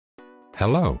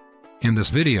Hello. In this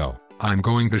video, I'm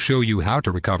going to show you how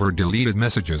to recover deleted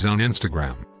messages on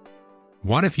Instagram.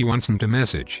 What if you want to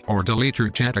message or delete your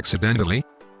chat accidentally?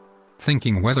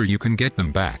 Thinking whether you can get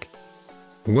them back?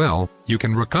 Well, you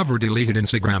can recover deleted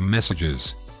Instagram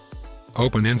messages.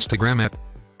 Open Instagram app.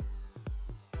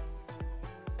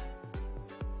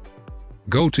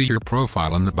 Go to your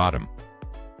profile on the bottom.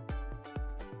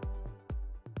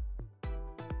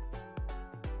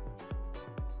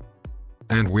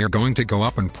 And we're going to go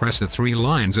up and press the three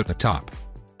lines at the top.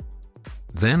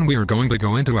 Then we are going to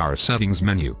go into our settings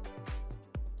menu.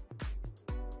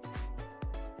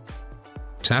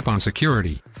 Tap on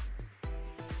security.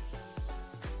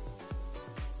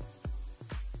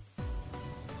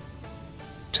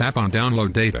 Tap on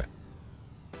download data.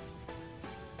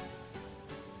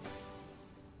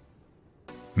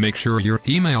 Make sure your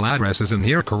email address is in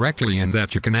here correctly and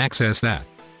that you can access that.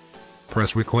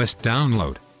 Press request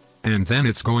download. And then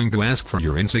it's going to ask for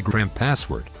your Instagram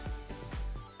password.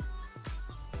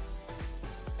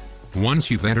 Once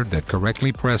you've entered that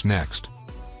correctly, press next.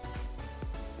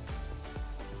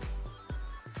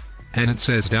 And it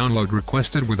says download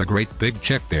requested with a great big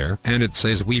check there, and it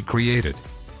says we've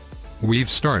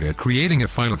started creating a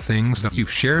file of things that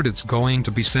you've shared. It's going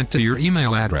to be sent to your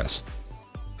email address.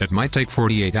 It might take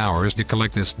 48 hours to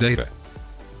collect this data.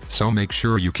 So make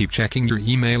sure you keep checking your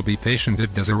email. Be patient,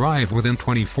 it does arrive within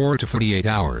 24 to 48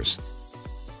 hours.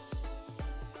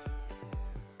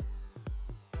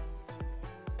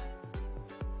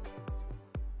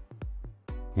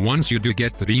 Once you do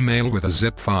get that email with a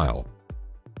zip file,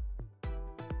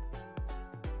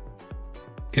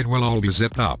 it will all be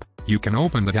zipped up. You can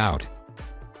open that out.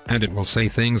 And it will say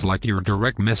things like your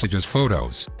direct messages,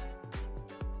 photos.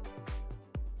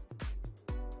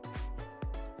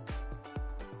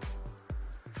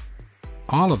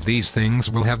 All of these things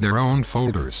will have their own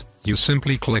folders. You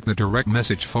simply click the direct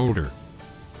message folder.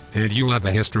 And you'll have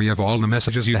a history of all the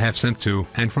messages you have sent to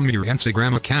and from your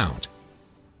Instagram account.